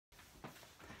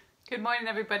Good morning,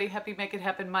 everybody. Happy Make It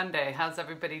Happen Monday. How's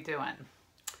everybody doing?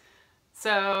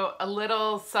 So a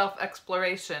little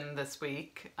self-exploration this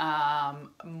week.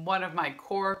 One of my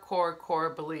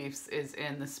core beliefs is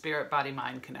in the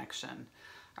spirit-body-mind connection.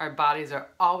 Our bodies are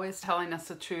always telling us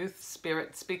the truth.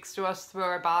 Spirit speaks to us through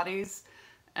our bodies,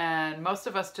 and most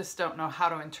of us just don't know how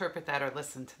to interpret that or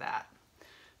listen to that.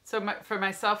 So for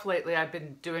myself lately, I've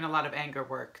been doing a lot of anger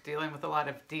work, dealing with a lot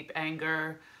of deep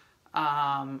anger,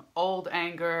 old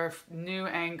anger, new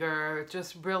anger,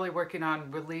 just really working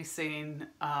on releasing,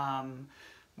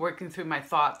 working through my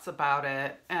thoughts about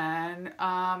it, and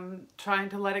trying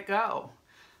to let it go.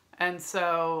 And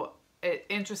so,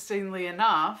 interestingly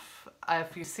enough,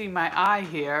 if you see my eye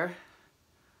here,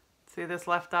 see this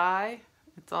left eye?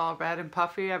 It's all red and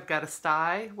puffy. I've got a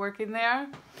Stye working there.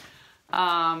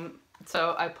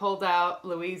 So I pulled out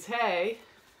Louise Hay,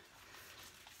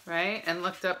 right, and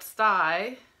looked up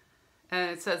Stye. And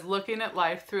it says, looking at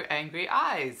life through angry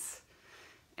eyes.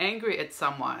 Angry at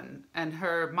someone. And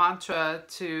her mantra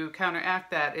to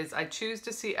counteract that is, I choose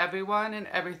to see everyone and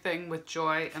everything with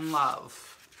joy and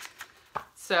love.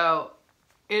 So,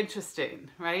 interesting,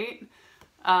 right?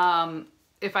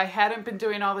 If I hadn't been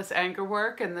doing all this anger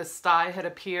work and this Stye had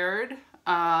appeared,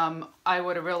 I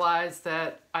would have realized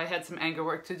that I had some anger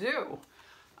work to do.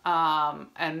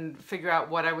 And figure out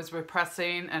what I was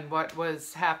repressing and what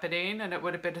was happening, and it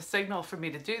would have been a signal for me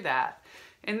to do that.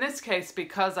 In this case,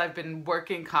 because I've been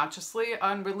working consciously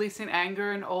on releasing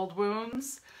anger and old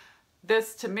wounds,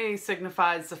 this to me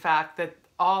signifies the fact that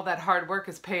all that hard work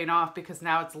is paying off because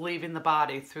now it's leaving the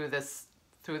body through this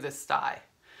Stye.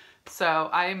 So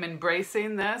I am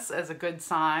embracing this as a good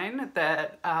sign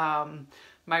that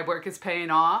my work is paying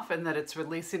off and that it's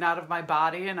releasing out of my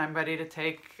body, and I'm ready to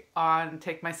take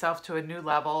myself to a new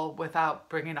level without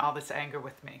bringing all this anger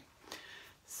with me.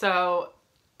 So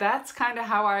that's kind of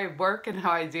how I work and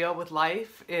how I deal with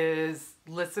life, is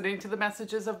listening to the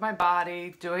messages of my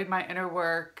body, doing my inner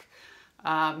work,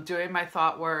 doing my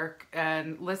thought work,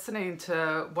 and listening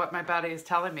to what my body is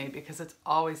telling me, because it's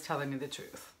always telling me the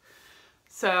truth.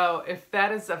 So if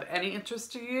that is of any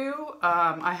interest to you,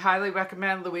 I highly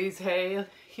recommend Louise Hay,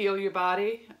 Heal Your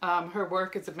Body. Her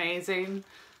work is amazing.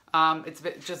 It's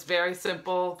just very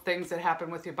simple things that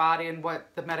happen with your body and what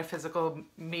the metaphysical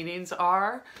meanings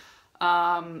are.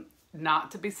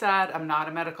 Not to be said, I'm not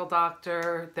a medical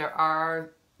doctor. There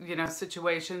are,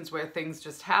 situations where things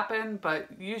just happen, but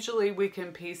usually we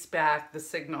can piece back the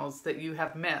signals that you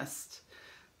have missed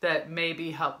that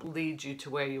maybe help lead you to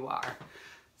where you are.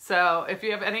 So if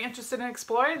you have any interest in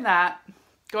exploring that,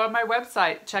 go on my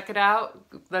website, check it out.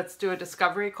 Let's do a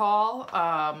discovery call,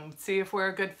 see if we're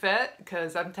a good fit,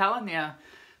 because I'm telling you,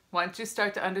 once you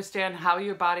start to understand how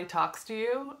your body talks to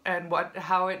you and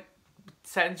how it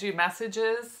sends you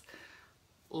messages,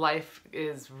 life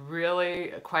is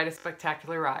really quite a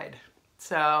spectacular ride.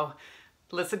 So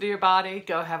listen to your body,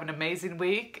 go have an amazing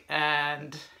week,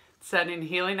 and sending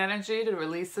healing energy to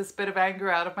release this bit of anger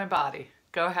out of my body.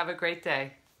 Go have a great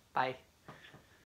day. Bye.